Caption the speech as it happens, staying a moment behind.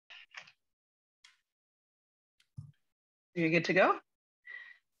You're good to go?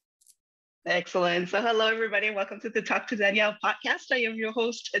 Excellent. So, hello, everybody. Welcome to the Talk to Danielle podcast. I am your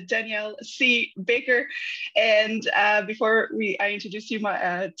host, Danielle C. Baker. And before I introduce you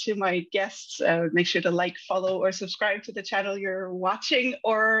to my guests, make sure to like, follow, or subscribe to the channel you're watching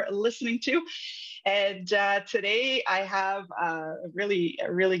or listening to. And today I have a really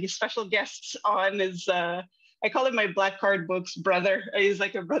special guest on. I call him my Black Card Books brother. He's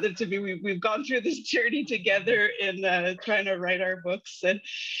like a brother to me. We've gone through this journey together in trying to write our books, and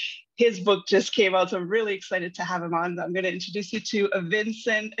his book just came out, so I'm really excited to have him on. I'm going to introduce you to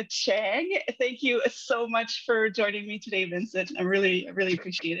Vincent Cheng. Thank you so much for joining me today, Vincent. I really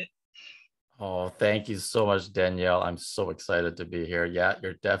appreciate it. Oh, thank you so much, Danielle. I'm so excited to be here. Yeah,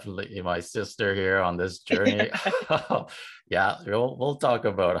 you're definitely my sister here on this journey. Yeah, we'll talk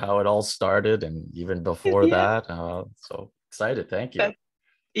about how it all started and even before Yeah. that. So excited. Thank you.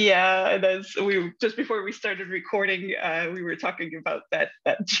 Yeah, and as we just before we started recording, we were talking about that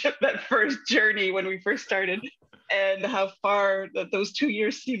first journey when we first started, and how far those 2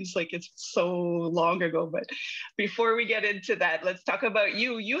 years seems like it's so long ago. But before we get into that, let's talk about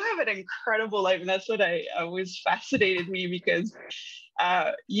you. You have an incredible life, and that's what I always fascinated me because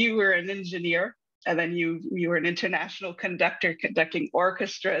you were an engineer, and then you were an international conductor conducting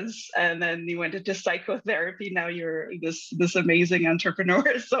orchestras, and then you went into psychotherapy. Now you're this amazing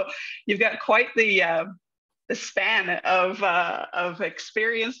entrepreneur. So you've got quite the span of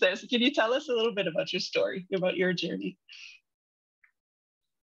experience there. So can you tell us a little bit about your story, about your journey?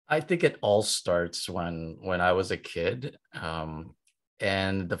 I think it all starts when I was a kid,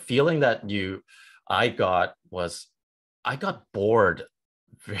 and the feeling that I got was I got bored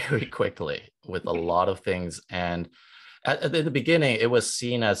very quickly with a lot of things. And at the beginning, it was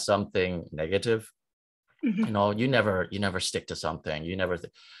seen as something negative. Mhm. You never stick to something.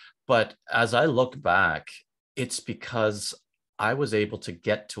 But as I look back, it's because I was able to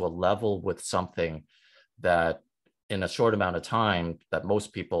get to a level with something that in a short amount of time that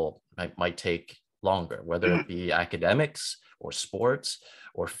most people might take longer, whether it Mhm. be academics or sports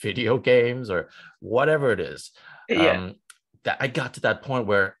or video games or whatever it is. Yeah. Um, that I got to that point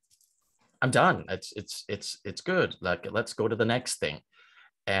where I'm done. It's good. Like, let's go to the next thing. Mhm.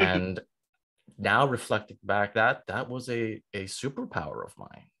 And now reflecting back, that was a superpower of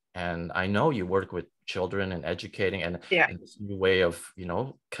mine. And I know you work with children and educating Yeah. and this new way of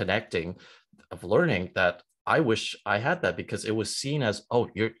connecting, of learning, that I wish I had that, because it was seen as,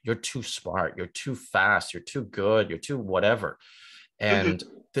 oh, you're too smart, you're too fast, you're too good, you're too whatever. Mhm. And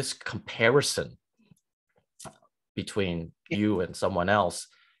this comparison between Yeah. you and someone else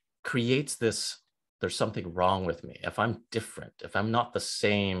creates this, there's something wrong with me if I'm different, if I'm not the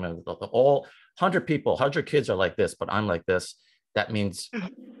same, and all 100 people, 100 kids are like this, but I'm like this. That means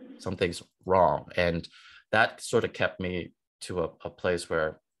Mhm. something's wrong. And that sort of kept me to a place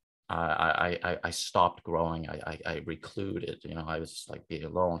where I stopped growing. I recluded, I was just like being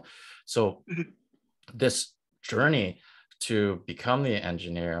alone. So Mhm. this journey to become the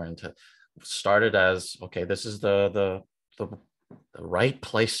engineer and to started as, okay, this is the right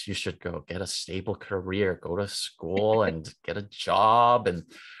place you should go. Get a stable career, go to school and get a job and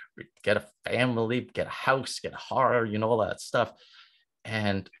get a family, get a house, get a car, all that stuff.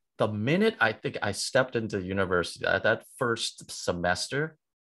 And the minute I think I stepped into university, at that first semester,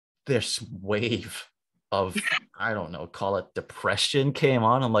 this wave of, I don't know, call it depression, came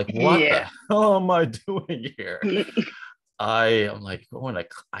on. I'm like, what the Yeah. hell am I doing here? Mhm. I am like going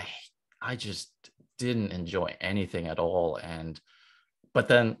like, I just didn't enjoy anything at all. And but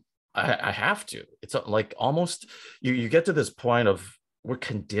then I have to. It's like almost you get to this point of, we're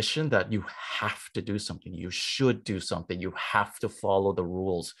conditioned that you have to do something, you should do something, you have to follow the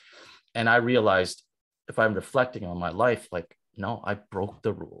rules. And I realized, if I'm reflecting on my life, like, no, I broke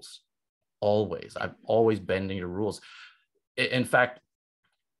the rules. Always. I'm always bending the rules. In fact,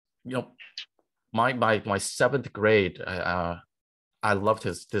 you know, my seventh grade, I loved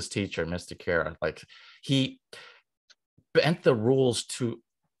this teacher, Mr. Kara. Like, he bent the rules to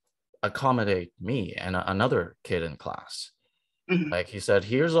accommodate me and another kid in class. Mhm. Like, he said,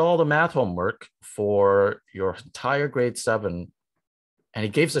 here's all the math homework for your entire grade 7. And he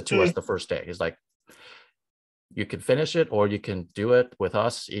gives it to us Mhm. the first day. He's like, you can finish it or you can do it with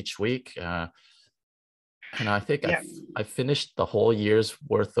us each week. And I think Yeah. I finished the whole year's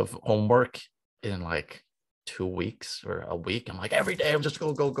worth of homework in like 2 weeks or a week. I'm like, every day I'm just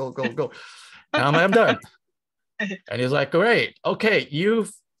go, go, go, go, go. And I'm done. And he's like, great. Okay,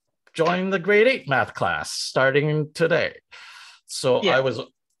 you've joined the grade 8 math class starting today. So I Yeah. was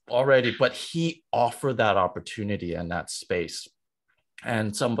already, but he offered that opportunity and that space.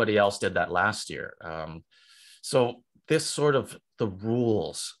 And somebody else did that last year. So this sort of the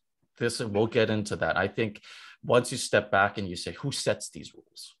rules, this, and we'll get into that. I think once you step back and you say, who sets these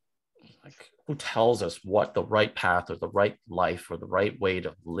rules? Like, who tells us what the right path or the right life or the right way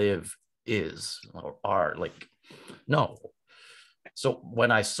to live is or are? Like, no. So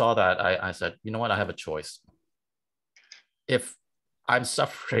when I saw that, I said, you know what? I have a choice. If I'm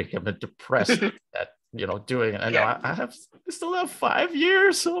suffering, I'm depressed at, you know, doing it. I know I still have 5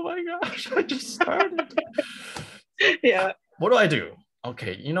 years. Oh my gosh, I just started. Yeah. What do I do?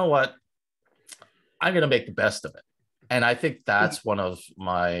 Okay, you know what? I'm gonna make the best of it. And I think that's one of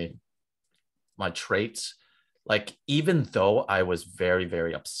my traits. Like, even though I was very,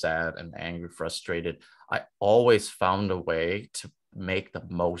 very upset and angry, frustrated, I always found a way to make the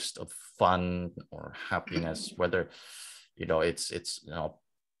most of fun or happiness, whether, you know, it's you know,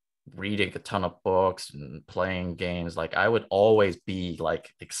 reading a ton of books and playing games. Like, I would always be like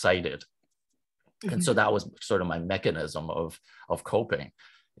excited. And so that was sort of my mechanism of coping,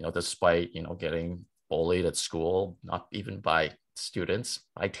 you know, despite, you know, getting bullied at school, not even by students,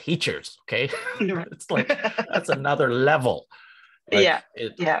 by teachers. Okay. It's like, that's another level. Like,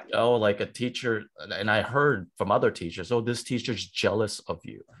 oh, like a teacher, and I heard from other teachers, oh, this teacher's jealous of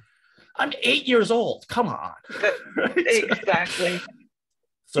you. I'm 8 years old. Come on. Right? Exactly.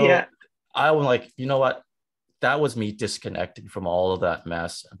 So I was like, you know what? That was me disconnecting from all of that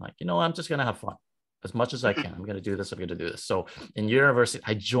mess. I'm like, you know, I'm just going to have fun as much as I can. I'm going to do this. I'm going to do this. So in university,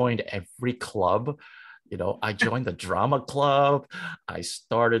 I joined every club. You know, I joined the drama club. I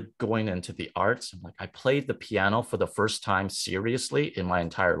started going into the arts. I'm like, I played the piano for the first time seriously in my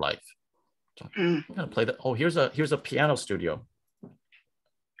entire life. So I'm going to play that. Oh, here's a piano studio.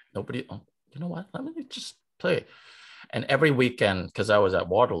 Nobody, oh, you know what? Let me just play. And every weekend, because I was at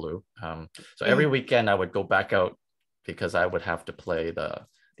Waterloo, so every weekend I would go back out because I would have to play the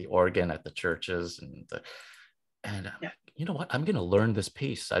organ at the churches. And you know what? I'm going to learn this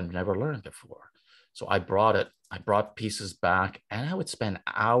piece I've never learned before. So I brought pieces back, and I would spend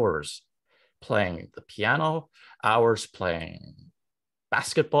hours playing the piano, hours playing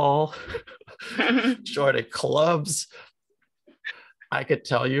basketball, joining clubs. I could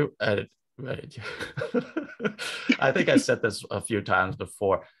tell you, I think I said this a few times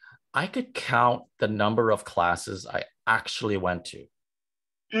before, I could count the number of classes I actually went to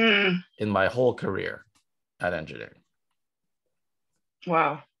in my whole career at engineering.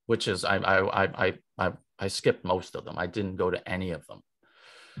 Wow. Which is, I skipped most of them. I didn't go to any of them.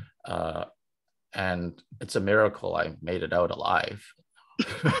 And it's a miracle I made it out alive.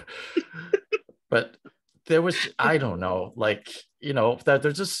 But there was, I don't know, like, you know, that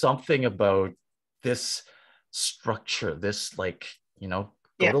there's just something about this structure, this, like, you know,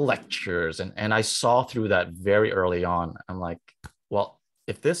 go to lectures. And I saw through that very early on. I'm like, well,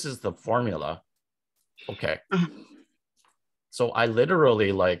 if this is the formula, okay. So I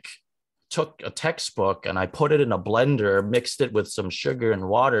literally like took a textbook and I put it in a blender, mixed it with some sugar and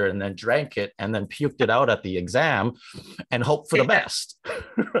water, and then drank it, and then puked it out at the exam and hoped for the best,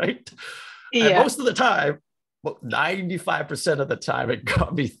 right? And most of the time, 95% of the time, it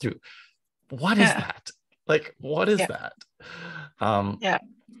got me through. What is that? Like, what is that?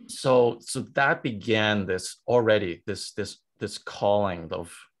 So that began this already, this calling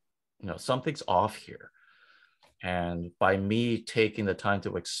of, you know, something's off here. And by me taking the time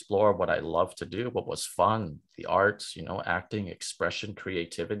to explore what I love to do, what was fun, the arts, you know, acting, expression,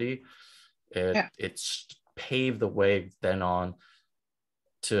 creativity, it's paved the way then on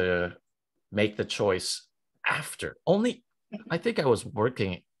to make the choice after. Only, I think I was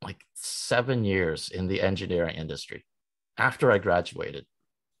working like 7 years in the engineering industry after I graduated.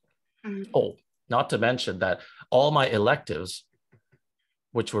 Oh, not to mention that all my electives,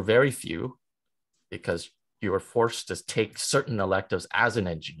 which were very few, because you were forced to take certain electives as an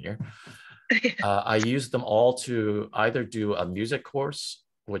engineer. I used them all to either do a music course,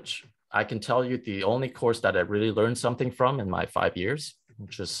 which I can tell you the only course that I really learned something from in my 5 years,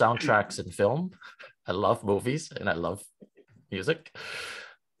 which is soundtracks and film. I love movies and I love music.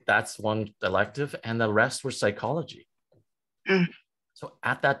 That's one elective, and the rest were psychology. So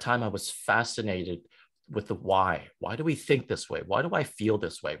at that time, I was fascinated with the why. Why do we think this way? Why do I feel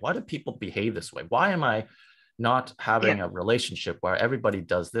this way? Why do people behave this way? Why am I not having a relationship where everybody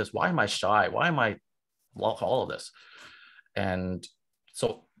does this? Why am I shy? Why am I all of this? And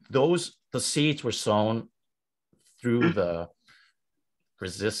so the seeds were sown through the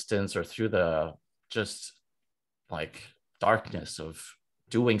resistance or through the just like darkness of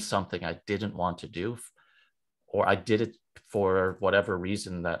doing something I didn't want to do, or I did it for whatever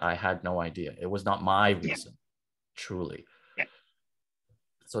reason that I had no idea. It was not my reason, truly.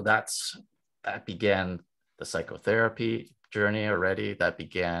 So that began the psychotherapy journey already. That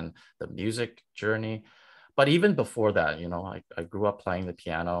began the music journey. But even before that, you know, I grew up playing the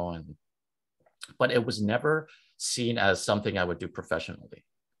piano, but it was never seen as something I would do professionally.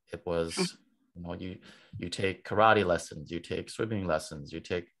 It was, you know, you take karate lessons, you take swimming lessons, you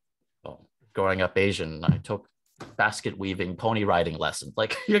take, well, growing up Asian, I took basket weaving, pony riding lessons.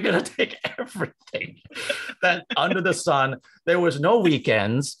 Like, you're gonna take everything that under the sun. There was no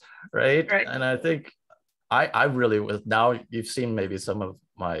weekends, right? Right. And I think I really was. Now you've seen maybe some of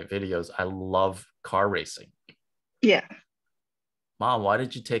my videos. I love car racing. Yeah. Mom, why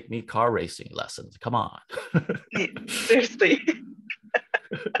did you take me car racing lessons? Come on. Seriously.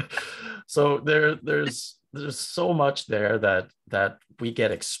 So there's so much there that we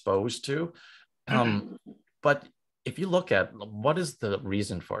get exposed to. But if you look at what is the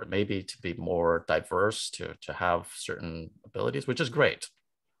reason for it, maybe to be more diverse, to have certain abilities, which is great.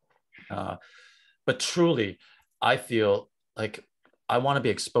 But truly, I feel like I want to be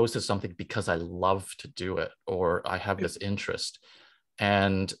exposed to something because I love to do it, or I have this interest.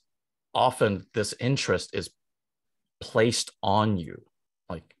 And often this interest is placed on you,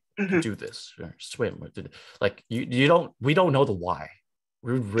 like, do this, or swim, or do this. Like, we don't know the why.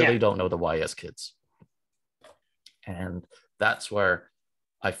 We really don't know the why as kids. And that's where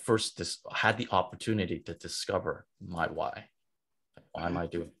I first had the opportunity to discover my why. Like, why am I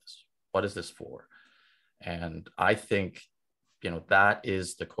doing this? What is this for? And I think, you know, that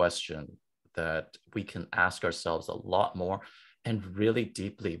is the question that we can ask ourselves a lot more and really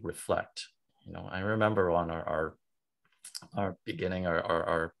deeply reflect. You know, I remember on our beginning,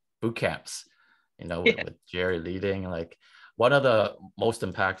 our boot camps, you know, with Jerry leading, like, one of the most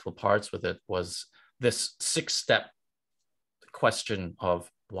impactful parts with it was this 6-step question of,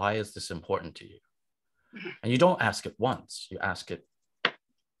 why is this important to you? And you don't ask it once, you ask it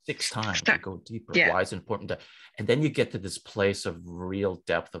 6 times. You go deeper. Why is it important? And then you get to this place of real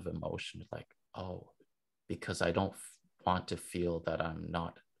depth of emotion, like, oh, because I don't want to feel that I'm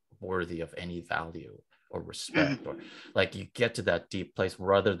not worthy of any value or respect, or like, you get to that deep place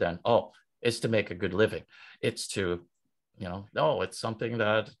rather than, oh, it's to make a good living. It's to, you know, no, it's something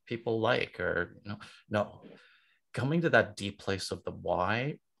that people like, or, you know, no, coming to that deep place of the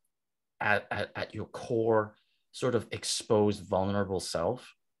why at your core, sort of exposed, vulnerable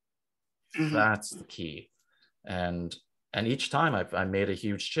self. That's the key. And each time I made a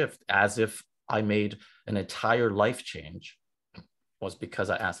huge shift, as if I made an entire life change, was because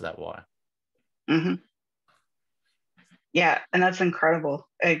I asked that why. Yeah, and that's incredible.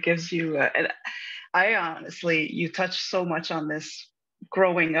 It gives you, and I honestly, you touch so much on this.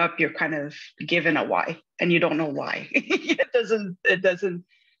 Growing up, you're kind of given a why, and you don't know why. It doesn't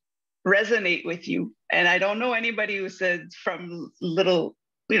resonate with you. And I don't know anybody who said from little,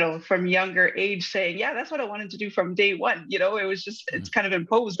 you know, from younger age saying, yeah, that's what I wanted to do from day one. You know, it was just, it's kind of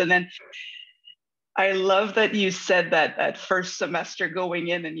imposed. And then I love that you said that first semester going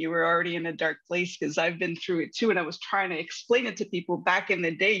in and you were already in a dark place, because I've been through it too. And I was trying to explain it to people back in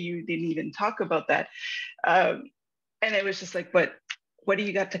the day. You didn't even talk about that. And it was just like, but what do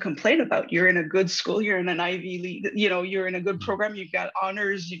you got to complain about? You're in a good school, you're in an Ivy League, you know, you're in a good program, you've got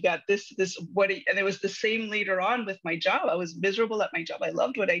honors, you've got this, and it was the same later on with my job. I was miserable at my job. I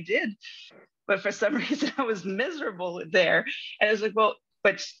loved what I did, but for some reason I was miserable there. And I was like, well,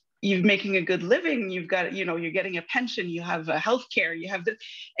 but you're making a good living, you've got, you know, you're getting a pension, you have a healthcare, you have this.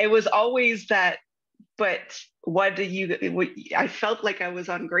 It was always that, but what do you, I felt like I was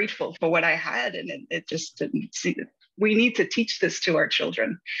ungrateful for what I had, and it just didn't see it. We need to teach this to our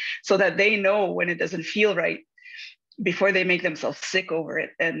children so that they know when it doesn't feel right before they make themselves sick over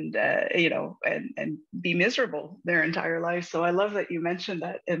it, and you know, and be miserable their entire life. So I love that you mentioned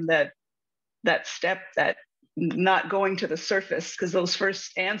that, and that step, that not going to the surface, because those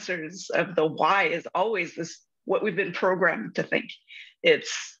first answers of the why is always this, what we've been programmed to think.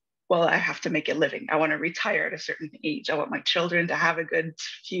 It's, well, I have to make a living. I want to retire at a certain age. I want my children to have a good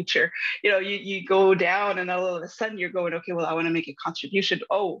future. You know, you go down, and all of a sudden you're going, okay, well, I want to make a contribution.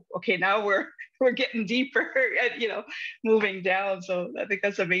 Oh, okay, now we're getting deeper and, you know, moving down. So I think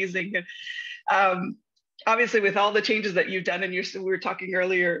that's amazing. And obviously, with all the changes that you've done, and we were talking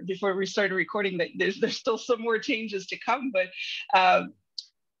earlier before we started recording that there's still some more changes to come. But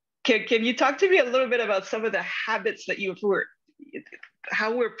can you talk to me a little bit about some of the habits that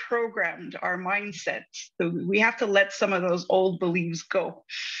how we're programmed, our mindset? So we have to let some of those old beliefs go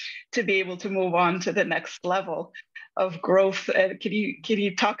to be able to move on to the next level of growth. Can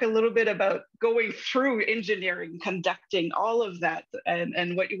you talk a little bit about going through engineering, conducting, all of that,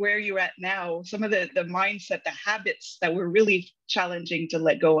 and where you're at now, some of the mindset, the habits that were really challenging to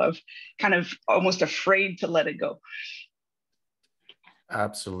let go of, kind of almost afraid to let it go?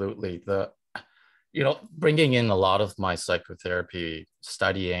 Absolutely. Bringing in a lot of my psychotherapy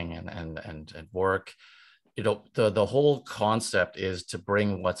studying and work, the whole concept is to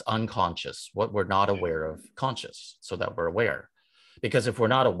bring what's unconscious, what we're not aware of, conscious, so that we're aware. Because if we're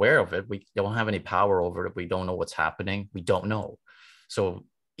not aware of it, we don't have any power over it. We don't know what's happening. We don't know. So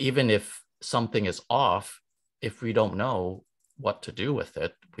even if something is off, if we don't know what to do with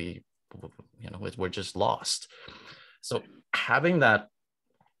it, we're just lost. So having that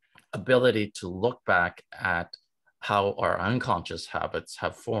ability to look back at how our unconscious habits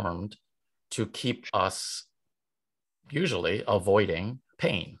have formed to keep us usually avoiding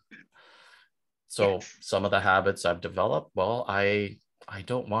pain. So yes. Some of the habits I've developed, well, I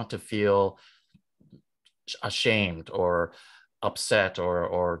don't want to feel ashamed or upset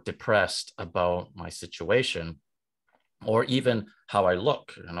or depressed about my situation, or even how I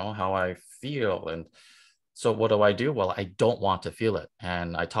look, how I feel. And so what do? Well, I don't want to feel it.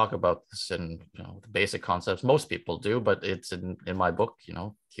 And I talk about this in the basic concepts most people do, but it's in my book,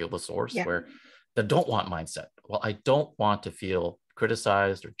 Heal the Source, where the don't want mindset. Well, I don't want to feel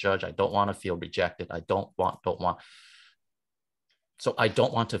criticized or judged. I don't want to feel rejected. I don't want. So I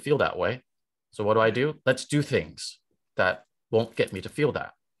don't want to feel that way. So what do? Let's do things that won't get me to feel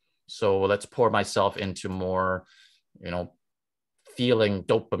that. So let's pour myself into more, feeling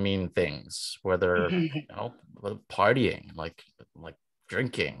dopamine things, whether partying, like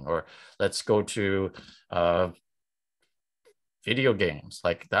drinking, or let's go to video games.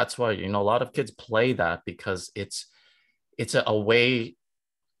 Like that's why a lot of kids play that, because it's a way,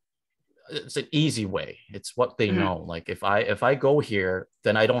 it's an easy way. It's what they know. Like if I go here,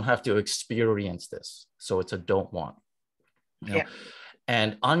 then I don't have to experience this. So it's a don't want.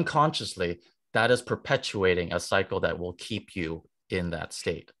 And unconsciously, that is perpetuating a cycle that will keep you in that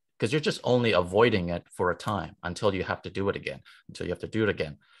state, because you're just only avoiding it for a time until you have to do it again,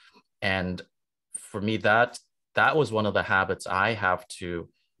 And for me, that was one of the habits I have to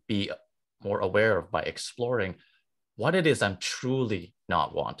be more aware of, by exploring what it is I'm truly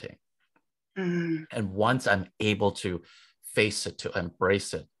not wanting. And once I'm able to face it, to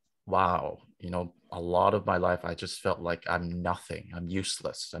embrace it, wow, a lot of my life, I just felt like I'm nothing, I'm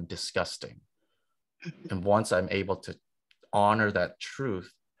useless, I'm disgusting. And once I'm able to honor that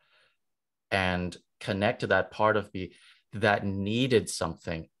truth and connect to that part of me that needed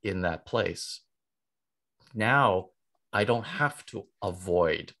something in that place, now I don't have to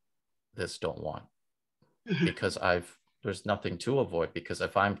avoid this don't want, because there's nothing to avoid. Because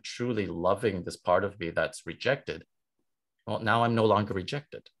if I'm truly loving this part of me that's rejected, well, now I'm no longer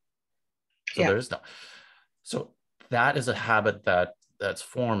rejected. So there's no. So that is a habit that's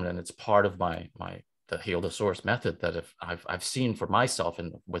formed, and it's part of the Heal the Source method that I've seen for myself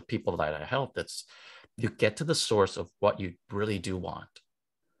and with people that I help. That's, you get to the source of what you really do want.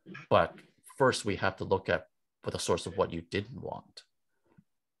 But first we have to look at the source of what you didn't want.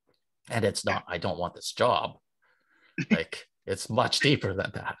 And it's not, I don't want this job. Like it's much deeper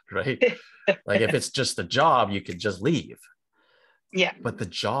than that, right? Like if it's just a job, you could just leave. Yeah. But the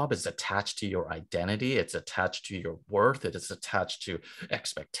job is attached to your identity. It's attached to your worth. It is attached to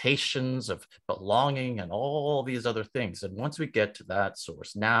expectations of belonging and all these other things. And once we get to that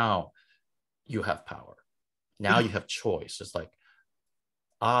source, now you have power. Now you have choice. It's like,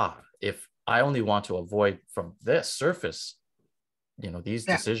 if I only want to avoid from this surface, these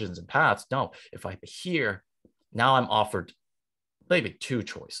decisions and paths. No, if I'm here, now I'm offered maybe two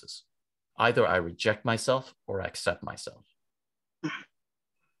choices. Either I reject myself or I accept myself.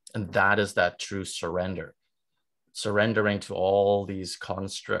 And that is that true surrendering to all these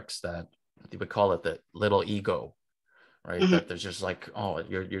constructs that we call it the little ego, right? That there's just like,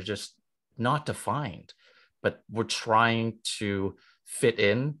 you're just not defined, but we're trying to fit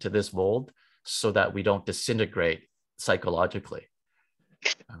into this mold so that we don't disintegrate psychologically.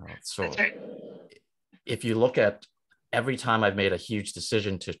 So if you look at every time I've made a huge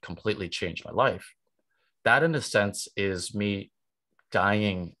decision to completely change my life, that in a sense is me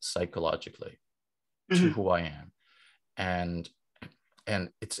dying psychologically to who I am. And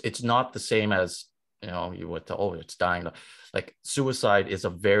it's not the same as, you would tell, it's dying. Like suicide is a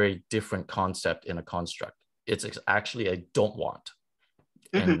very different concept in a construct. It's actually a don't want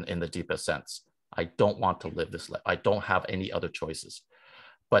in the deepest sense. I don't want to live this life. I don't have any other choices.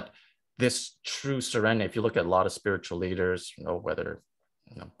 But this true surrender, if you look at a lot of spiritual leaders, whether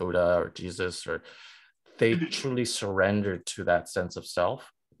Buddha or Jesus, or they truly surrendered to that sense of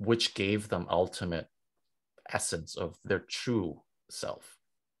self, which gave them ultimate essence of their true self.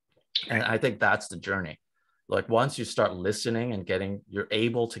 And I think that's the journey. Like once you start listening and you're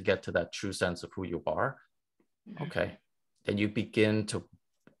able to get to that true sense of who you are, okay, then you begin to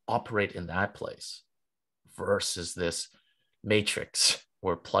operate in that place versus this matrix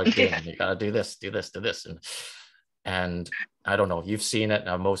we're plugged in. You got to do this, do this, do this. And I don't know if you've seen it.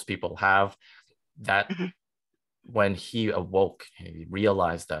 Now, most people have that. When he awoke, he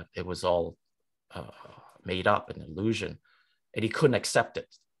realized that it was all made up, an illusion, and he couldn't accept it.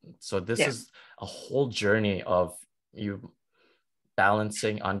 So this is a whole journey of you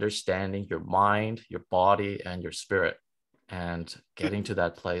balancing, understanding your mind, your body, and your spirit, and getting to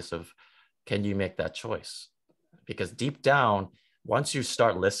that place of, can you make that choice? Because deep down, once you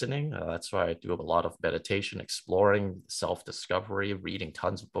start listening, that's why I do a lot of meditation, exploring self-discovery, reading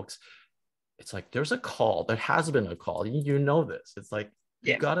tons of books. It's like, there's a call. There has been a call. You know this. It's like,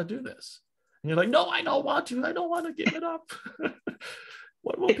 you got to do this. And you're like, no, I don't want to. I don't want to give it up.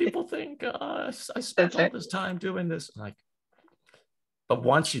 What will people think? I spent all this time doing this. Like, but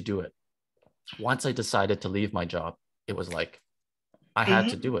once you do it, once I decided to leave my job, it was like, I had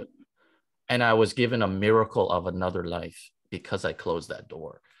to do it. And I was given a miracle of another life because I closed that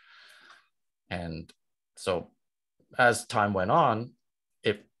door. And so as time went on,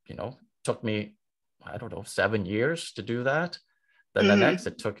 it, took me, I don't know, 7 years to do that. Then the next,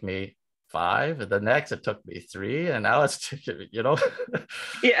 it took me 5. And the next, it took me 3. And now it's, you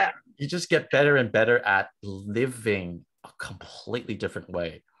just get better and better at living a completely different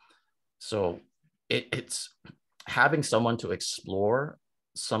way. So it's having someone to explore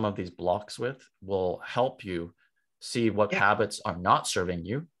some of these blocks with will help you see what habits are not serving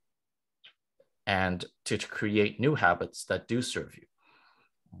you and to create new habits that do serve you.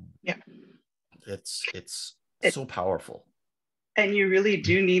 It's so powerful. And you really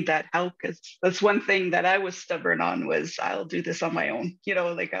do need that help, because that's one thing that I was stubborn on, was I'll do this on my own,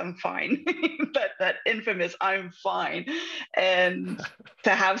 like I'm fine. that infamous I'm fine. And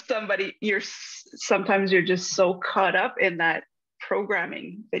to have somebody, sometimes you're just so caught up in that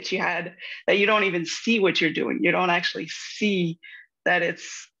programming that you had that you don't even see what you're doing. You don't actually see that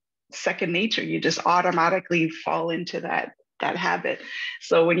it's second nature. You just automatically fall into that habit.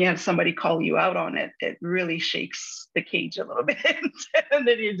 So when you have somebody call you out on it, it really shakes the cage a little bit. And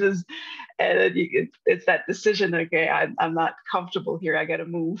then it's that decision. Okay, I'm not comfortable here. I got to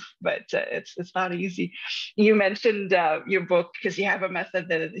move. But it's not easy. You mentioned your book, because you have a method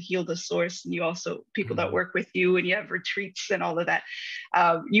that Heal the Source, and you also people that work with you, and you have retreats and all of that.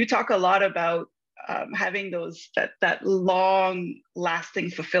 You talk a lot about having that long lasting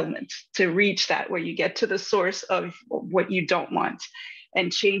fulfillment, to reach that where you get to the source of what you don't want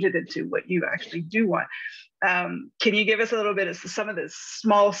and change it into what you actually do want. Can you give us a little bit of some of the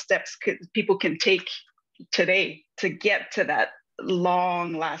small steps people can take today to get to that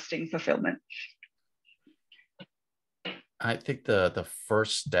long lasting fulfillment? I think the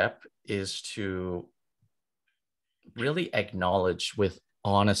first step is to really acknowledge with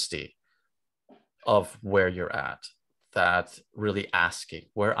honesty of where you're at, that really asking,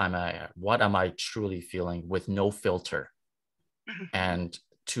 where am I at? What am I truly feeling, with no filter? And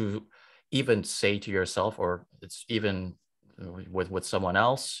to even say to yourself, or it's even with someone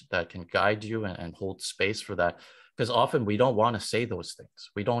else that can guide you and hold space for that. Because often we don't want to say those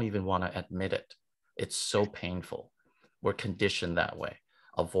things. We don't even want to admit it. It's so painful. We're conditioned that way.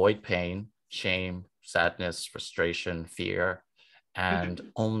 Avoid pain, shame, sadness, frustration, fear, and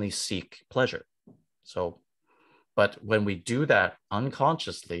only seek pleasure. So, but when we do that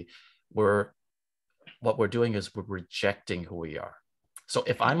unconsciously, what we're doing is we're rejecting who we are. So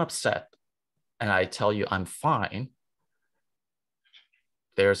if I'm upset and I tell you I'm fine,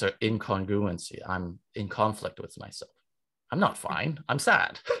 there's an incongruency. I'm in conflict with myself. I'm not fine. I'm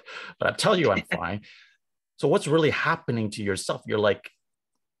sad, but I tell you I'm fine. So what's really happening to yourself? You're like,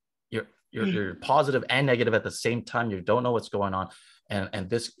 you're positive and negative at the same time. You don't know what's going on. And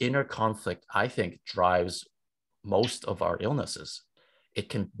this inner conflict, I think, drives most of our illnesses. It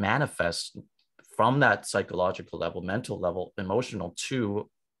can manifest from that psychological level, mental level, emotional, to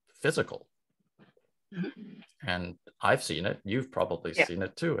physical. And I've seen it. You've probably seen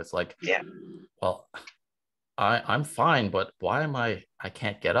it too. It's like, well, I'm fine, but why am I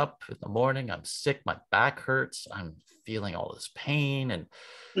can't get up in the morning. I'm sick. My back hurts. I'm feeling all this pain. And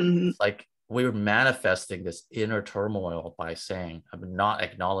it's like, we're manifesting this inner turmoil by saying, I'm not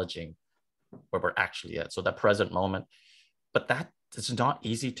acknowledging where we're actually at. So that present moment, but that is not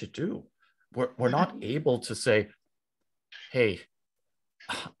easy to do. We're not able to say, hey,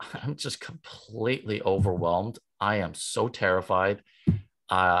 I'm just completely overwhelmed. I am so terrified.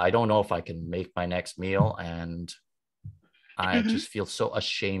 I don't know if I can make my next meal, and I just feel so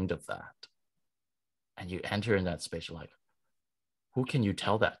ashamed of that. And you enter in that space, you're like, who can you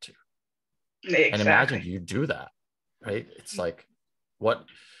tell that to? Exactly. And imagine you do that, right? It's like, what,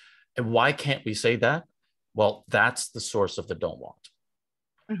 and why can't we say that? Well, that's the source of the don't want.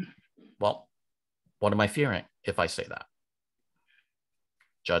 Well, what am I fearing if I say that?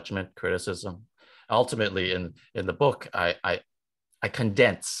 Judgment, criticism. Ultimately, in the book, I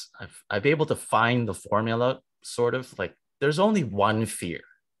condense. I've been able to find the formula, sort of like there's only one fear,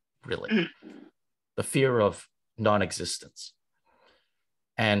 really, the fear of non-existence.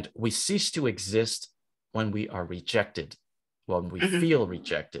 And we cease to exist when we are rejected, when we feel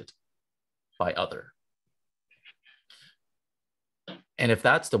rejected by other. And if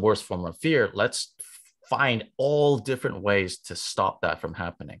that's the worst form of fear, let's find all different ways to stop that from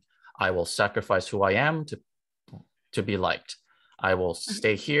happening. I will sacrifice who I am to be liked. I will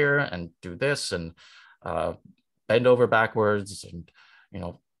stay here and do this and bend over backwards and,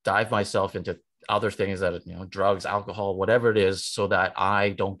 dive myself into other things that, drugs, alcohol, whatever it is, so that I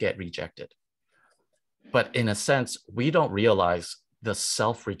don't get rejected. But in a sense, we don't realize the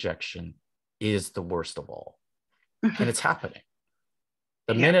self-rejection is the worst of all. And it's happening.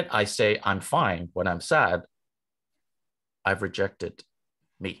 The minute I say I'm fine when I'm sad, I've rejected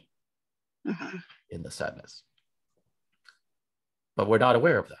me in the sadness. But we're not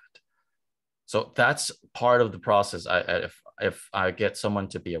aware of that. So that's part of the process. If I get someone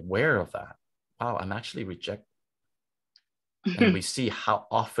to be aware of that, wow, I'm actually rejected. And we see how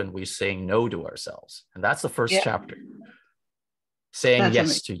often we're saying no to ourselves. And that's the first chapter. Saying that's yes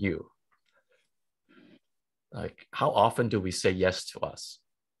amazing. To you. Like, how often do we say yes to us?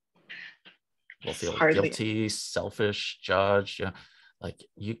 We'll feel guilty, selfish, judged. Like,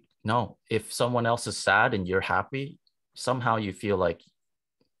 no, if someone else is sad and you're happy, somehow you feel like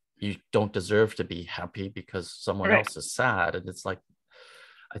you don't deserve to be happy because someone else is sad. And it's like,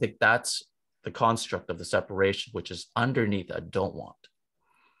 I think that's the construct of the separation, which is underneath I don't want.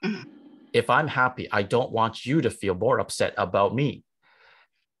 If I'm happy, I don't want you to feel more upset about me.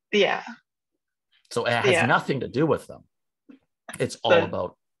 Yeah. So it has nothing to do with them. It's all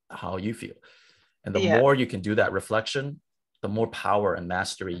about how you feel. And the more you can do that reflection, the more power and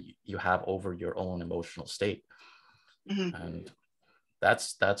mastery you have over your own emotional state. And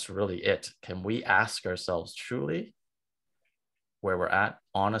that's really it. Can we ask ourselves truly where we're at,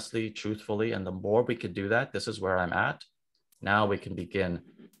 honestly, truthfully? And the more we can do that, this is where I'm at. Now we can begin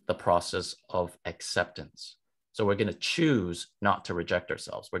the process of acceptance. So we're going to choose not to reject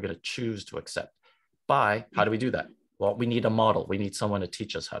ourselves. We're going to choose to accept. How do we do that? Well, we need a model. We need someone to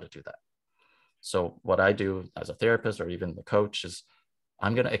teach us how to do that. So what I do as a therapist or even the coach is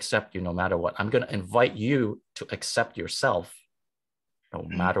I'm going to accept you no matter what. I'm going to invite you to accept yourself no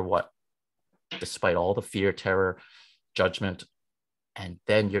matter what, despite all the fear, terror, judgment. And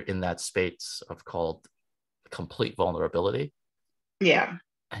then you're in that space of called complete vulnerability. Yeah.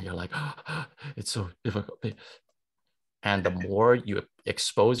 And you're like, oh, it's so difficult. And the more you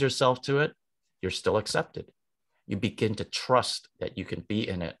expose yourself to it, you're still accepted. You begin to trust that you can be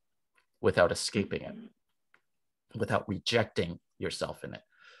in it without escaping it, without rejecting yourself in it.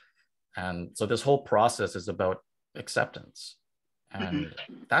 And so this whole process is about acceptance. And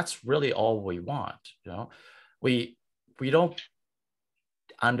that's really all we want. We don't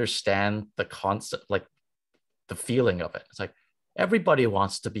understand the concept, like the feeling of it. It's like everybody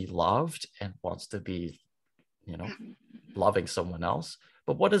wants to be loved and wants to be, loving someone else.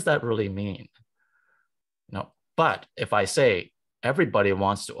 But what does that really mean? But if I say everybody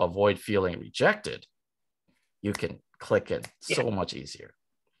wants to avoid feeling rejected, you can click it so much easier.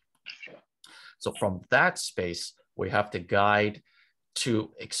 So from that space, we have to guide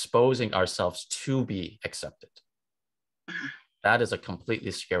to exposing ourselves to be accepted. That is a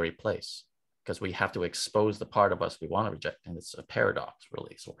completely scary place because we have to expose the part of us we want to reject. And it's a paradox,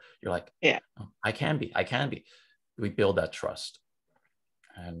 really. So you're like, oh, I can be. We build that trust.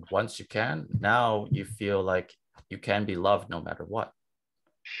 And once you can, now you feel like you can be loved no matter what.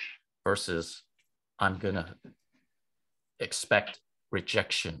 Versus I'm going to expect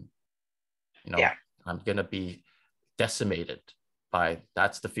rejection. I'm going to be decimated by,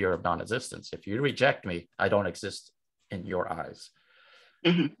 that's the fear of non-existence. If you reject me, I don't exist in your eyes.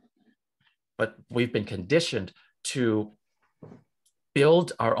 But we've been conditioned to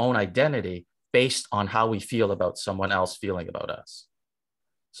build our own identity based on how we feel about someone else feeling about us.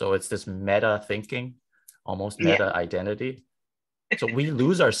 So it's this meta thinking, almost meta identity. So we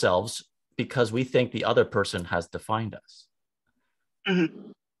lose ourselves because we think the other person has defined us.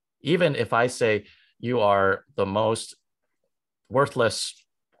 Even if I say you are the most worthless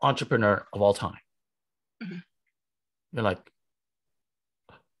entrepreneur of all time, Mm-hmm. you're like,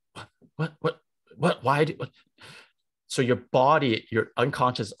 what, why do, what? So your body, your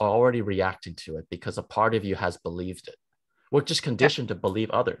unconscious are already reacting to it because a part of you has believed it. We're just Yeah. conditioned to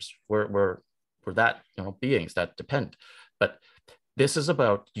believe others. We're that, beings that depend. But this is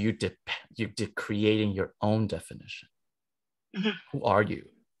about you creating your own definition. Mm-hmm. Who are you?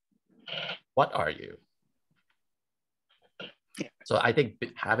 What are you? Yeah. So I think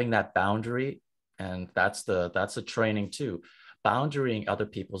having that boundary, and that's the training too, boundarying other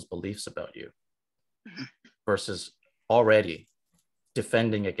people's beliefs about you Mm-hmm. versus already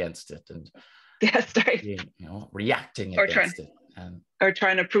defending against it and Yes, right. being, reacting Or trying against it. And or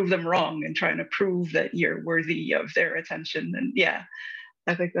trying to prove them wrong and trying to prove that you're worthy of their attention. And yeah,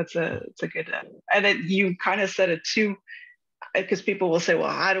 I think it's a good and then you kind of said it too, because people will say, well,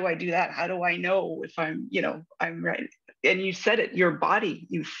 how do I do that? How do I know if I'm right? And you said it, your body,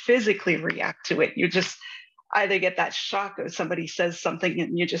 you physically react to it. You just either get that shock of somebody says something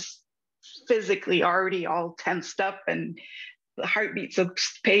and you just physically already all tensed up and the heartbeat. So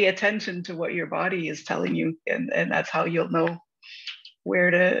pay attention to what your body is telling you, and that's how you'll know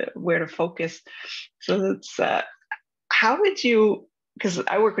where to focus. So that's how would you, because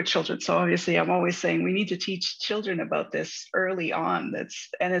I work with children, so obviously I'm always saying we need to teach children about this early on.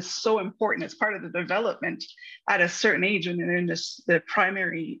 It's so important. It's part of the development at a certain age when they're in the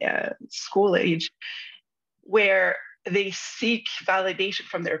primary school age, where they seek validation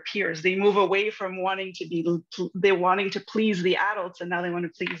from their peers. They move away from they're wanting to please the adults, and now they want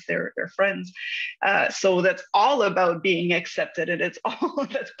to please their friends. So that's all about being accepted, and it's all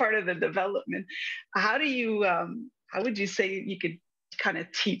that's part of the development. How do you, how would you say you could kind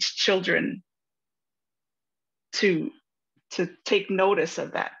of teach children to take notice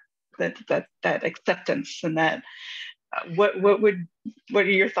of that acceptance and that? What are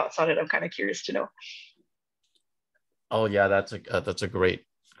your thoughts on it? I'm kind of curious to know. oh yeah, that's a great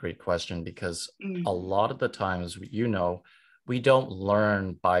question, because Mm. a lot of the times, we don't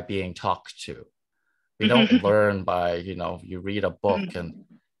learn by being talked to. We don't learn by, you read a book, and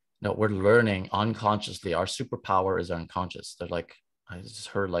no, we're learning unconsciously. Our superpower is unconscious. They're like, I just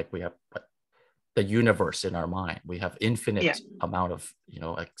heard, like, we have the universe in our mind. We have Yeah. infinite amount of,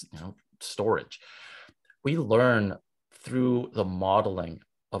 storage. We learn through the modeling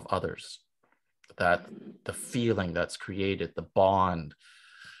of others, that the feeling that's created, the bond.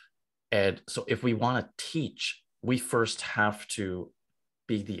 And so if we want to teach, we first have to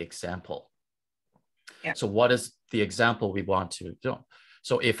be the example. Yeah. So what is the example we want to do?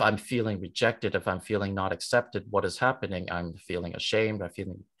 So if I'm feeling rejected, if I'm feeling not accepted, what is happening? I'm feeling ashamed, I'm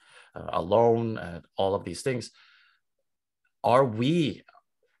feeling alone, and all of these things. Are we,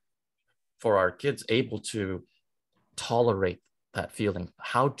 for our kids, able to tolerate that feeling?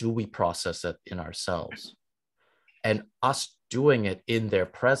 How do we process it in ourselves? And us doing it in their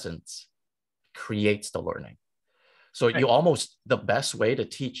presence creates the learning. So Right. the best way to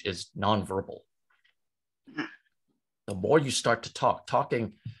teach is nonverbal. The more you start to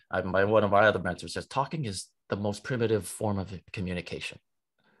talking, one of my other mentors says, talking is the most primitive form of communication.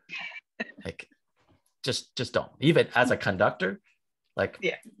 Like, just don't. Even as a conductor, like,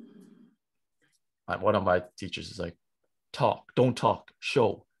 Yeah. one of my teachers is like, don't talk,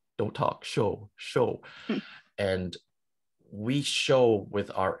 show, don't talk, show. And we show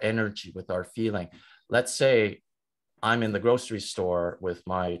with our energy, with our feeling. Let's say I'm in the grocery store with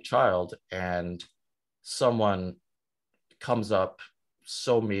my child, and someone comes up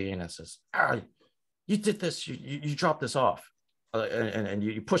so mean and says, you did this, you dropped this off, and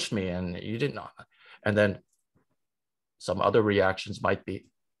you pushed me, and you didn't. And then some other reactions might be,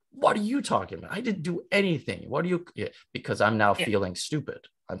 what are you talking about? I didn't do anything. What are you? Yeah, because I'm now feeling stupid.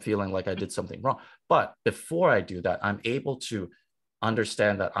 I'm feeling like I did something wrong. But before I do that, I'm able to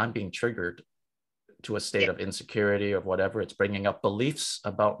understand that I'm being triggered to a state of insecurity or whatever. It's bringing up beliefs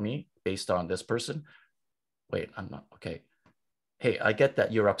about me based on this person. Wait, I'm not okay. Hey, I get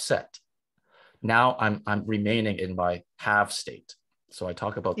that you're upset. Now I'm remaining in my have state. So I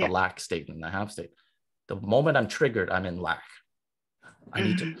talk about the lack state and the have state. The moment I'm triggered, I'm in lack. I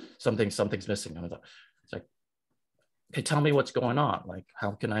need to, something's missing. It's like, okay, tell me what's going on. Like,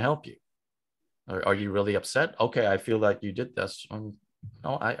 how can I help you? Are you really upset? Okay, I feel like you did this. No,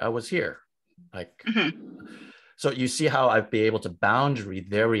 I was here. Like, so you see how I'd be able to boundary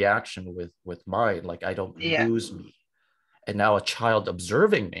their reaction with mine. Like, I don't lose me. And now a child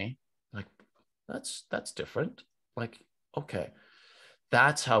observing me, like, that's different. Like, okay,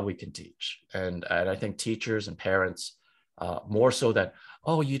 that's how we can teach. And I think teachers and parents, more so that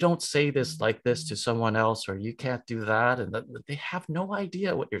oh, you don't say this like this to someone else, or you can't do that. And they have no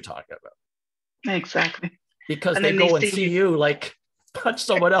idea what you're talking about. Exactly. Because And they then they go and see see you. you like punch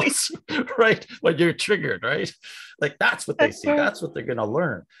someone else, right? When you're triggered, right? Like that's what they see. That's what they're going to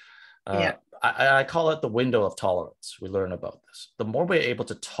learn. Yeah. I call it the window of tolerance. We learn about this. The more we're able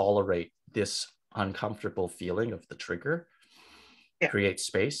to tolerate this uncomfortable feeling of the trigger, Yeah. create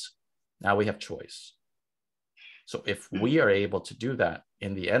space, now we have choice. So if Mhm. we are able to do that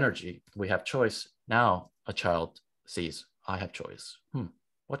in the energy, we have choice. Now a child sees, I have choice.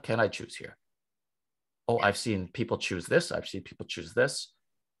 What can I choose here? Oh, I've seen people choose this. I've seen people choose this.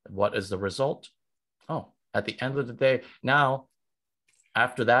 What is the result? Oh, at the end of the day, now,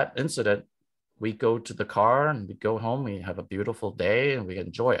 after that incident, we go to the car and we go home. We have a beautiful day and we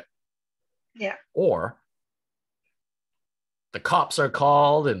enjoy it. Yeah. Or the cops are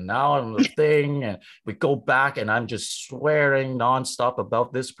called and now I'm the thing. And we go back and I'm just swearing nonstop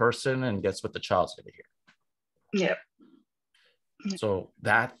about this person. And guess what the child's going to hear? Yeah. So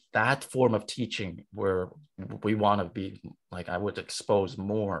that form of teaching where we want to be like, I would expose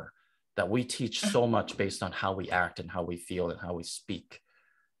more, that we teach so much based on how we act and how we feel and how we speak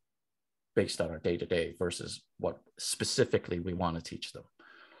based on our day-to-day versus what specifically we want to teach them.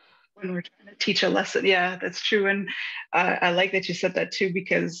 When we're trying to teach a lesson. Yeah, that's true. And I like that you said that too,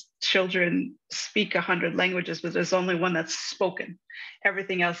 because children speak 100 languages, but there's only one that's spoken.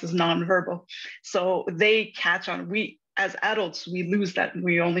 Everything else is nonverbal. So they catch on. We, as adults, we lose that and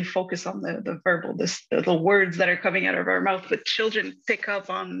we only focus on the verbal, the words that are coming out of our mouth, but children pick up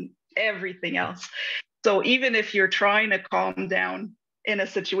on everything else. So even if you're trying to calm down in a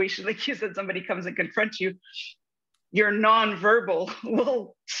situation, like you said, somebody comes and confronts you, your nonverbal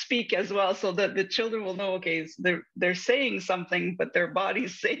will speak as well, so that the children will know, okay, so they're saying something, but their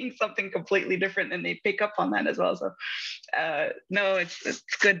body's saying something completely different, and they pick up on that as well. So no, it's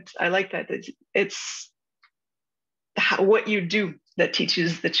good. I like that. It's what you do that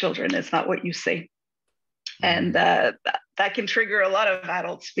teaches the children. It's not what you say. And that can trigger a lot of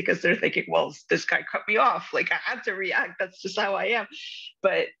adults because they're thinking, well, this guy cut me off. Like I had to react. That's just how I am.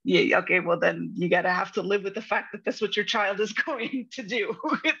 But yeah, okay, well, then you got to have to live with the fact that that's what your child is going to do.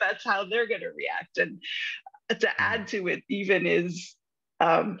 That's how they're going to react. And to add to it, even is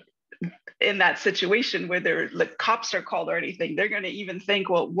in that situation where the cops are called or anything, they're going to even think,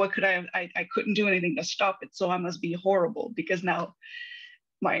 well, what could I couldn't do anything to stop it. So I must be horrible because now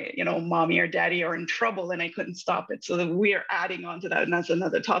my mommy or daddy are in trouble and I couldn't stop it. So that we are adding on to that, and that's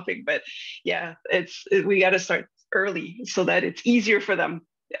another topic. But yeah, we got to start early so that it's easier for them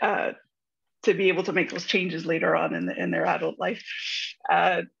to be able to make those changes later on in their adult life.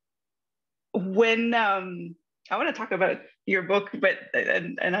 When I want to talk about your book, but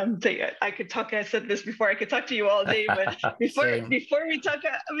and I'm saying I could talk. I said this before. I could talk to you all day, but before we talk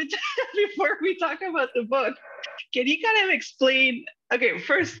before we talk about the book, can you kind of explain? Okay,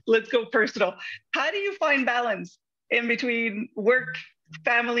 first let's go personal. How do you find balance in between work,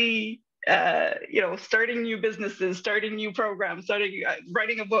 family, starting new businesses, starting new programs,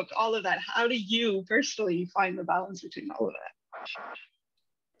 writing a book, all of that? How do you personally find the balance between all of that?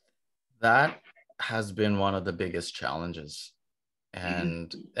 That has been one of the biggest challenges.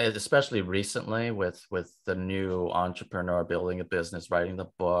 And especially recently with the new entrepreneur building a business, writing the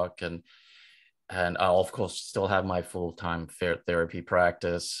book, and I'll of course still have my full-time therapy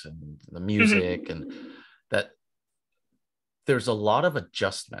practice and the music, and that there's a lot of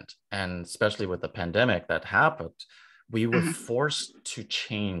adjustment. And especially with the pandemic that happened, we were forced to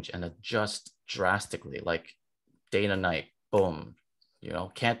change and adjust drastically, like day and night, boom,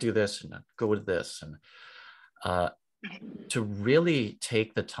 can't do this and go with this. And to really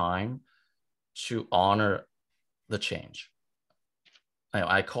take the time to honor the change.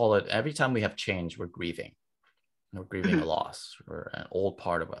 I call it, every time we have change, we're grieving. We're grieving a loss or an old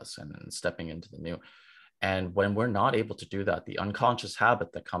part of us and stepping into the new. And when we're not able to do that, the unconscious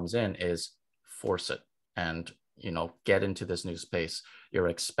habit that comes in is force it and, get into this new space. You're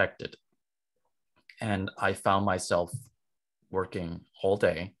expected. And I found myself working all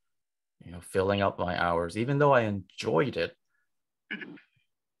day, filling up my hours, even though I enjoyed it.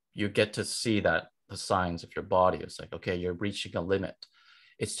 You get to see that the signs of your body. It's like, okay, you're reaching a limit.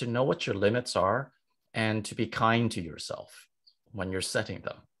 It's to know what your limits are and to be kind to yourself when you're setting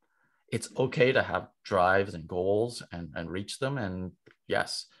them. It's okay to have drives and goals and reach them. And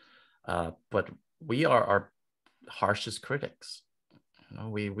yes, but we are our harshest critics.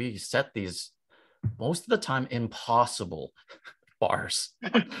 We set these, most of the time, impossible bars.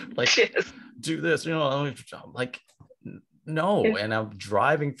 Like, yes. Do this, like, no. And I'm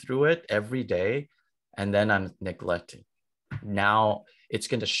driving through it every day, and then I'm neglecting. Now it's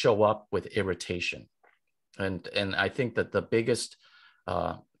going to show up with irritation. And I think that the biggest,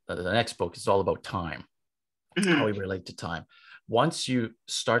 the next book is all about time, how we relate to time. Once you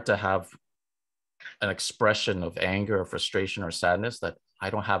start to have an expression of anger or frustration or sadness that I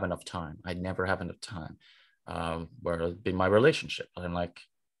don't have enough time, I never have enough time, where it'd be my relationship. And like,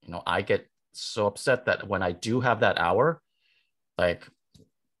 you know, I get so upset that when I do have that hour, like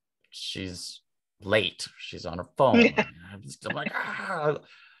she's late, she's on her phone. I'm like, ah.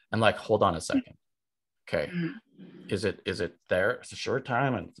 I'm like, hold on a second. Okay. Is it there? It's a short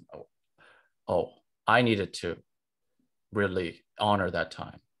time. And oh, I needed to really honor that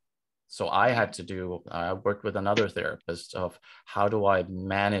time. So I worked with another therapist of how do I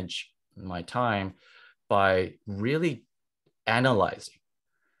manage my time by really analyzing.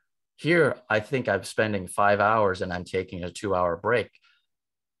 Here, I think I'm spending 5 hours and I'm taking a 2-hour break.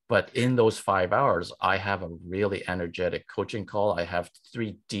 But in those 5 hours, I have a really energetic coaching call. I have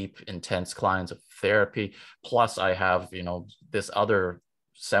 3 deep, intense clients of therapy. Plus I have, you know, this other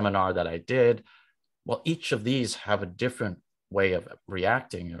seminar that I did. Well, each of these have a different way of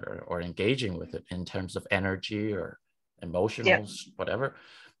reacting or engaging with it in terms of energy or emotionals, whatever.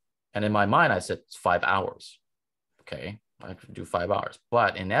 And in my mind, I said, it's 5 hours. Okay, I can do 5 hours.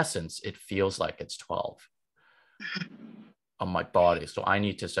 But in essence, it feels like it's 12 on my body. So I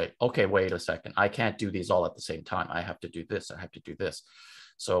need to say, okay, wait a second. I can't do these all at the same time. I have to do this. I have to do this.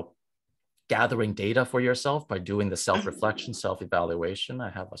 So gathering data for yourself by doing the self-reflection, self-evaluation. I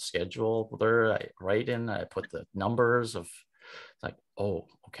have a schedule there. I write in, I put the numbers of like, oh,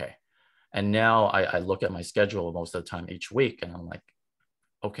 okay. And now I look at my schedule most of the time each week and I'm like,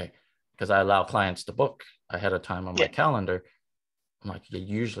 okay, because I allow clients to book ahead of time on my calendar. I'm like,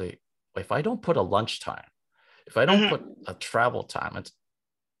 usually if I don't put a lunchtime, if I don't put a travel time,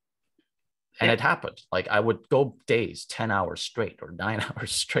 it happened. Like I would go days, 10 hours straight or 9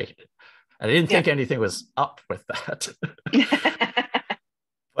 hours straight. I didn't think anything was up with that.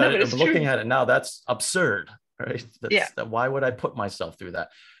 But I'm looking at it now, that's absurd, right? Why would I put myself through that?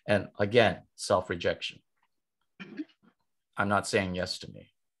 And again, self-rejection. I'm not saying yes to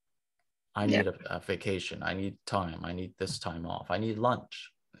me. I need a vacation. I need time. I need this time off. I need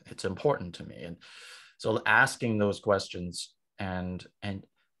lunch. It's important to me. And so asking those questions and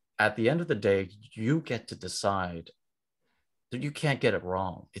at the end of the day, you get to decide that you can't get it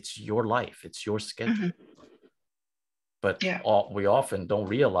wrong. It's your life. It's your schedule. But we often don't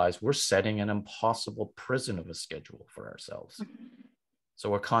realize we're setting an impossible prison of a schedule for ourselves. So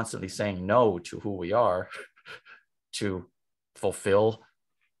we're constantly saying no to who we are to fulfill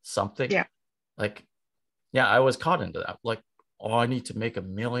something. Like, I was caught into that. Like, oh, I need to make $1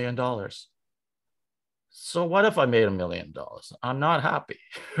 million. So what if I made $1 million? I'm not happy.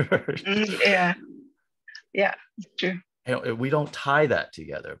 True. You know, we don't tie that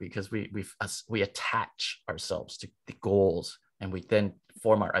together because we attach ourselves to the goals and we then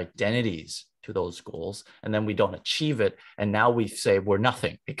form our identities to those goals, and then we don't achieve it, and now we say we're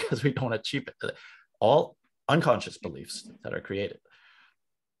nothing because we don't achieve it. All unconscious beliefs that are created.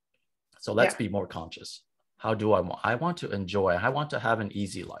 So let's be more conscious. How do I want to enjoy? I want to have an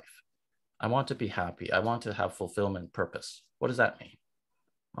easy life. I want to be happy. I want to have fulfillment, purpose. What does that mean?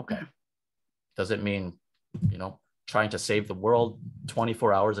 Okay. Does it mean, trying to save the world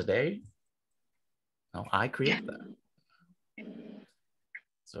 24 hours a day? No, I create that.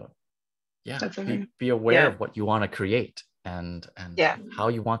 So be aware of what you want to create and how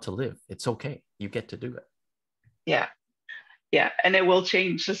you want to live. It's okay. You get to do it. Yeah, and it will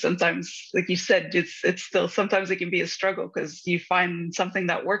change. So sometimes, like you said, it's still, sometimes it can be a struggle because you find something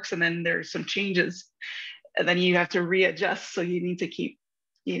that works and then there's some changes and then you have to readjust. So you need to keep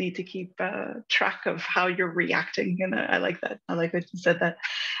track of how you're reacting. And I like that. I like that you said that.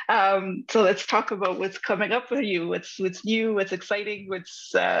 So let's talk about what's coming up for you. What's new, what's exciting,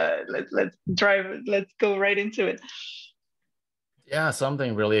 let's go right into it. Yeah,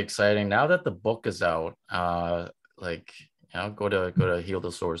 something really exciting. Now that the book is out, go to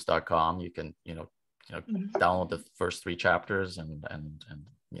healthesource.com. You can, download the first 3 chapters and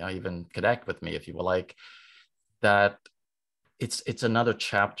even connect with me if you would like. That it's another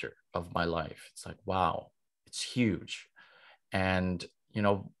chapter of my life. It's like, wow, it's huge. And,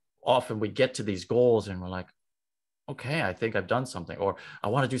 often we get to these goals and we're like, okay, I think I've done something, or I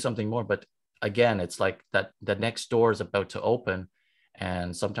want to do something more. But again, it's like that the next door is about to open.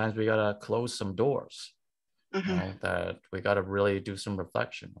 And sometimes we got to close some doors. That we got to really do some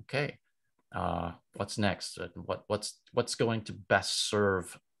reflection. Okay, what's next? What's going to best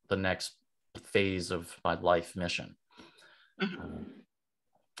serve the next phase of my life mission?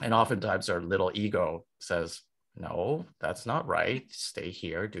 And oftentimes our little ego says, no, that's not right. Stay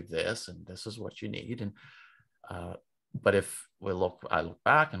here, do this, and this is what you need. And but if I look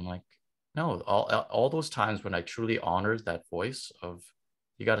back and I'm like, no, all those times when I truly honored that voice of,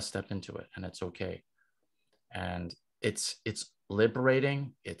 you got to step into it and it's okay. And it's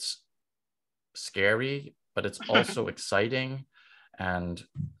liberating, it's scary, but it's also exciting. And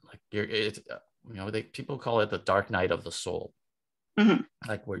like people call it the dark night of the soul. Mm-hmm.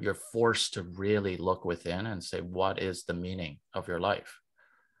 Like where you're forced to really look within and say, what is the meaning of your life?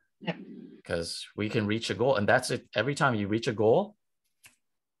 Yeah. Because we can reach a goal, and that's it. Every time you reach a goal,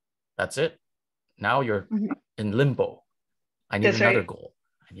 that's it. Now you're Mm-hmm. in limbo. I need That's another right. goal.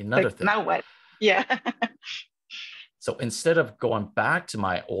 I need It's another like, thing. now what? Yeah. So instead of going back to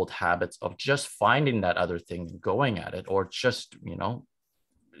my old habits of just finding that other thing and going at it, or just,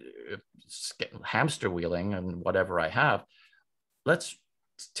 hamster wheeling and whatever I have, let's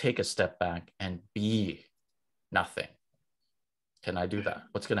take a step back and be nothing. Can I do that?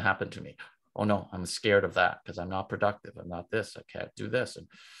 What's going to happen to me? Oh no, I'm scared of that because I'm not productive. I'm not this. I can't do this. And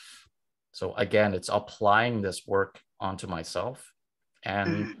so again, it's applying this work onto myself,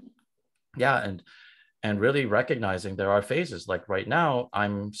 and and really recognizing there are phases. Like right now,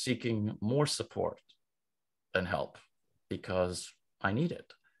 I'm seeking more support and help because I need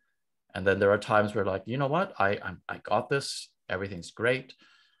it. And then there are times where, like, you know what, I got this. Everything's great,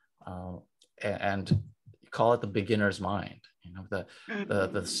 and call it the beginner's mind.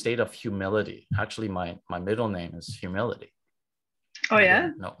 The state of humility. Actually, my middle name is humility. Oh yeah.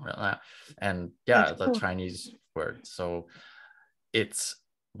 No, and That's the cool. Chinese word. So it's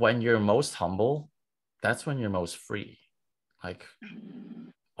when you're most humble, that's when you're most free. Like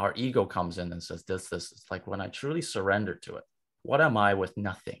our ego comes in and says this. It's like when I truly surrender to it. What am I with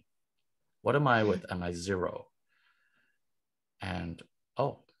nothing? What am I with? Am I zero? And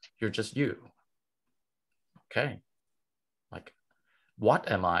oh, you're just you. Okay. Like, what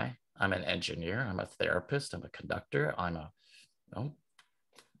am I? I'm an engineer. I'm a therapist. I'm a conductor. I'm a,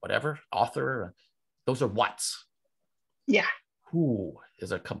 whatever, author. Those are whats. Yeah. Who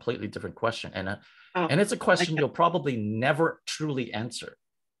is a completely different question. And Oh, it's a question like you'll probably never truly answer.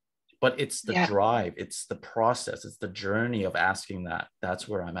 But it's the drive, it's the process, it's the journey of asking that. That's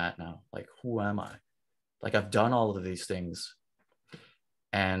where I'm at now. Like, who am I? Like, I've done all of these things.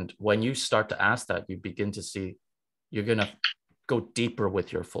 And when you start to ask that, you begin to see you're going to go deeper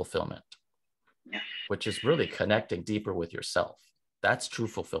with your fulfillment, which is really connecting deeper with yourself. That's true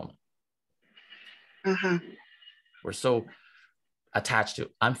fulfillment. Uh-huh. We're so attached to,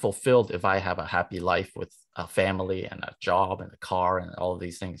 I'm fulfilled if I have a happy life with a family and a job and a car and all of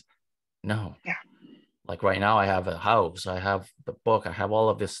these things. No. Yeah. Like right now I have a house, I have the book, I have all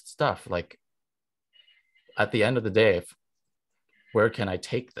of this stuff. Like at the end of the day, where can I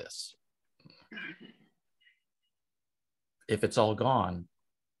take this? If it's all gone,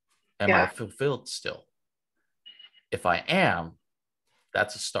 am I fulfilled still? If I am,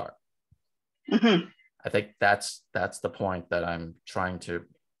 that's a start. Mm-hmm. I think that's the point that I'm trying to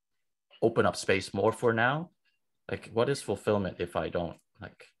open up space more for now. Like, what is fulfillment if I don't?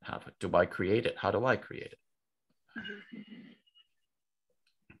 Like, how do I create it? How do I create it?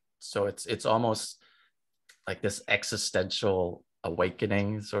 So it's almost like this existential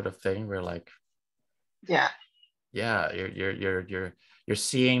awakening sort of thing where, like, you're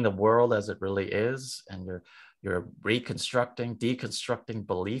seeing the world as it really is, and you're deconstructing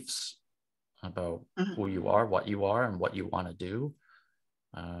beliefs about who you are, what you are, and what you want to do.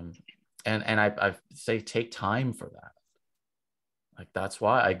 And I say take time for that. Like, that's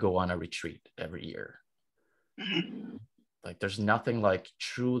why I go on a retreat every year. Mm-hmm. Like, there's nothing like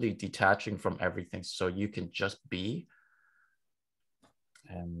truly detaching from everything so you can just be.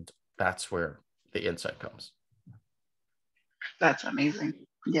 And that's where the insight comes. That's amazing.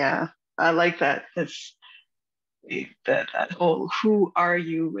 Yeah, I like that. That's that whole who are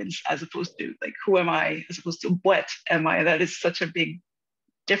you, as opposed to like who am I, as opposed to what am I. That is such a big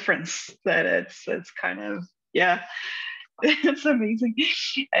difference. That it's kind of it's amazing.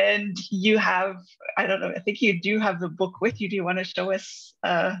 And you have, I don't know, I think you do have the book with you. Do you want to show us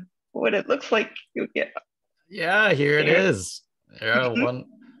what it looks like? Yeah, here it is. Yeah, Mm-hmm. one.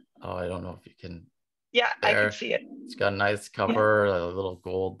 Oh, I don't know if you can. Yeah, There. I can see it. It's got a nice cover, a little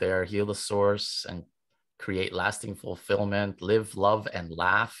gold there. Heal the source and create lasting fulfillment. Live, love, and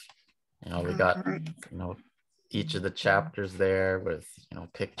laugh. We got each of the chapters there with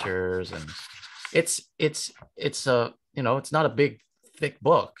pictures, and it's a it's not a big thick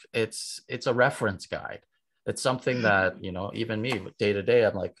book. It's a reference guide. It's something that even me day to day,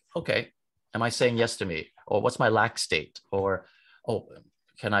 I'm like, okay, am I saying yes to me, or what's my lack state, or oh,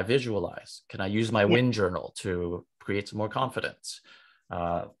 Can I visualize? Can I use my wind journal to create some more confidence?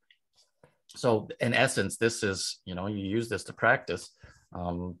 So in essence, this is, you use this to practice,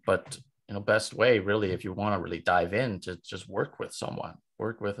 but best way really, if you want to really dive in, to just work with someone,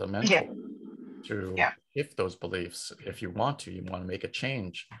 work with a mentor to shift those beliefs. If you want to make a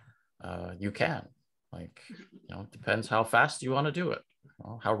change, you can. Like, it depends how fast you want to do it,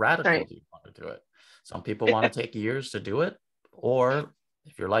 how radical do you want to do it. Some people want to take years to do it, or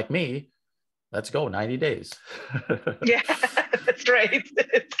if you're like me, let's go 90 days. Yeah, that's right.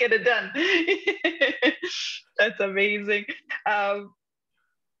 Let's get it done. That's amazing.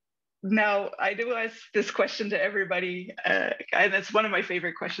 Now, I do ask this question to everybody, and it's one of my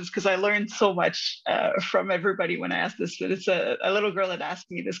favorite questions because I learned so much from everybody when I asked this. But it's a little girl that asked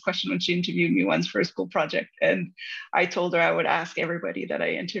me this question when she interviewed me once for a school project, and I told her I would ask everybody that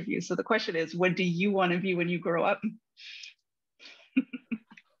I interview. So the question is, what do you want to be when you grow up?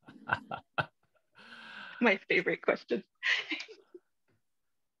 My favorite question.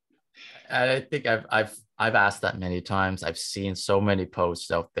 I think I've asked that many times. I've seen so many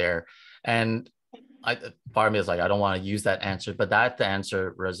posts out there, and part of me is like, I don't want to use that answer, but the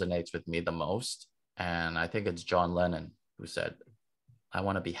answer resonates with me the most. And I think it's John Lennon who said, "I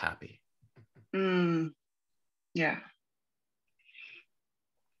want to be happy." Yeah,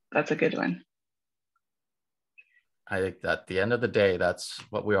 that's a good one. I think that at the end of the day, that's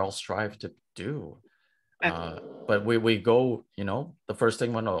what we all strive to do. But we go, the first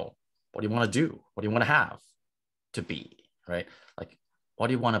thing we know. What do you want to do? What do you want to have to be, right? Like, what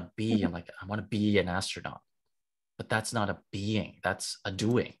do you want to be? And like, I want to be an astronaut. But that's not a being. That's a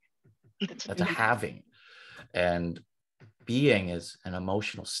doing. That's a having. And being is an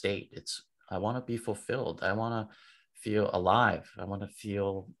emotional state. It's, I want to be fulfilled. I want to feel alive. I want to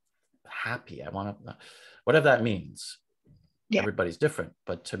feel happy. I want to, whatever that means. Everybody's different.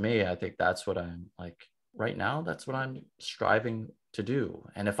 But to me, I think that's what I'm like right now. That's what I'm striving to do.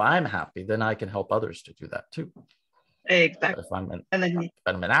 And if I'm happy, then I can help others to do that too. Exactly. If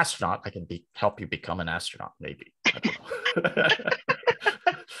I'm an astronaut, I can help you become an astronaut, maybe. I don't know.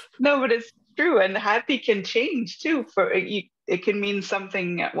 No, but it's true. And happy can change too. For you, it can mean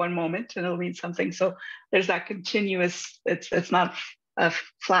something at one moment and it'll mean something. So there's that continuous, it's not a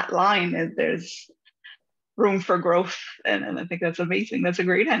flat line, and there's room for growth. And I think that's amazing. That's a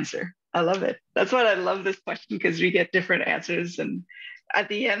great answer. I love it. That's what I love this question, because we get different answers. And at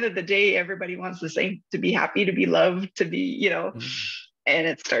the end of the day, everybody wants the same: to be happy, to be loved, to be, and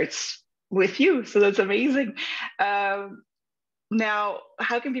it starts with you. So that's amazing. Now,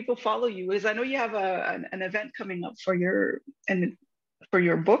 how can people follow you? Because I know you have an event coming up for your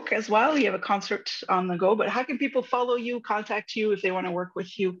book as well. You have a concert on the go, but how can people follow you, contact you if they want to work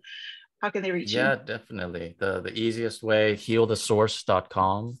with you? How can they reach you? Yeah, definitely. The easiest way,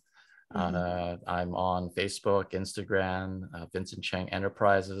 healthesource.com. I'm on Facebook, Instagram, Vincent Cheng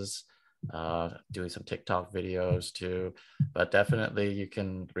Enterprises, doing some TikTok videos too. But definitely you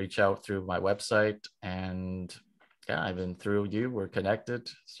can reach out through my website, and I've been through you. We're connected.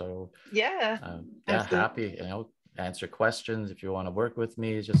 So happy, answer questions if you want to work with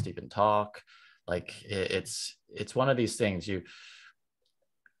me, just even talk. Like it's one of these things, you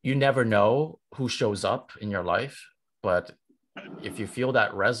never know who shows up in your life, but if you feel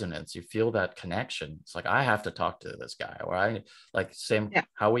that resonance, you feel that connection, it's like, I have to talk to this guy, or I like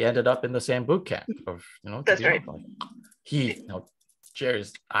how we ended up in the same boot camp of, That's right. Like,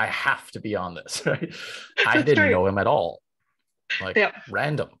 Jerry's, I have to be on this, right? I didn't know him at all, like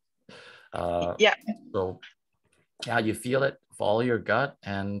random. So you feel it, follow your gut,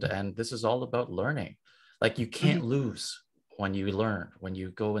 and this is all about learning. Like, you can't lose when you learn, when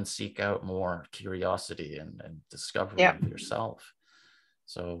you go and seek out more curiosity and discovery of yourself.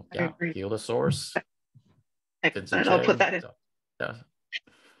 So heal the source. Excellent. I'll put that in.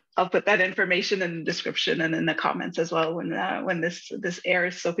 I'll put that information in the description and in the comments as well when this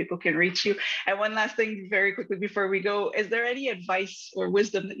airs, so people can reach you. And one last thing very quickly before we go, is there any advice or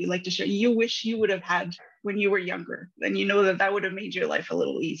wisdom that you'd like to share you wish you would have had when you were younger, and that would have made your life a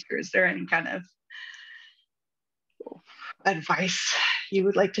little easier? Is there any kind of advice you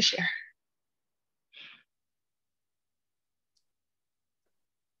would like to share?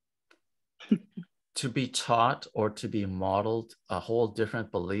 To be taught or to be modeled a whole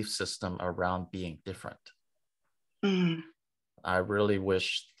different belief system around being different. I really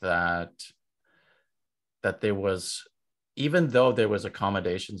wish that there was, even though there was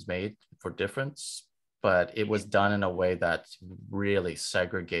accommodations made for difference, but it was done in a way that really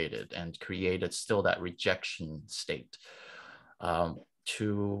segregated and created still that rejection state.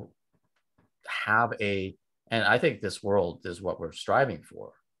 To have And I think this world is what we're striving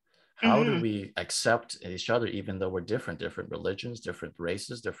for. How do we accept each other, even though we're different religions, different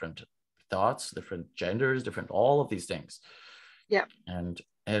races, different thoughts, different genders, different, all of these things. Yeah. And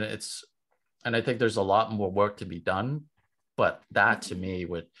I think there's a lot more work to be done, but that to me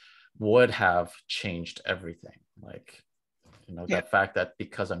would have changed everything. Like, the fact that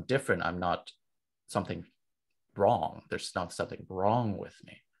because I'm different, I'm not something wrong. There's not something wrong with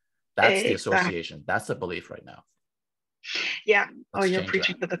me. That's the association. That's the belief right now. Yeah. Let's you're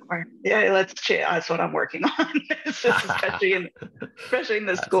preaching to the choir. Yeah, let's change. That's what I'm working on. especially in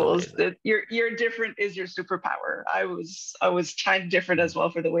the schools. That you're different is your superpower. I was kind of different as well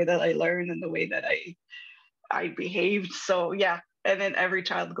for the way that I learned and the way that I behaved. So yeah. And then every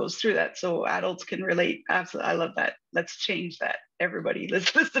child goes through that. So adults can relate. Absolutely. I love that. Let's change that. Everybody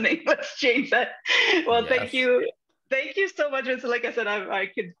that's listening, let's change that. Well, thank you. Thank you so much. It's like I said, I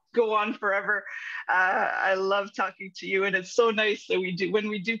could go on forever. I love talking to you, and it's so nice that when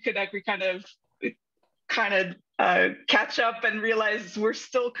we do connect, we kind of catch up and realize we're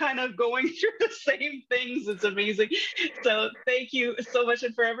still kind of going through the same things. It's amazing. So thank you so much.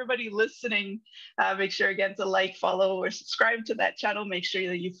 And for everybody listening, make sure again to like, follow, or subscribe to that channel. Make sure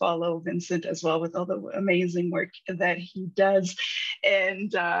that you follow Vincent as well with all the amazing work that he does.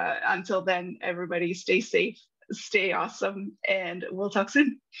 And until then, everybody stay safe, stay awesome, and we'll talk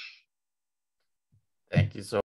soon. Thank you so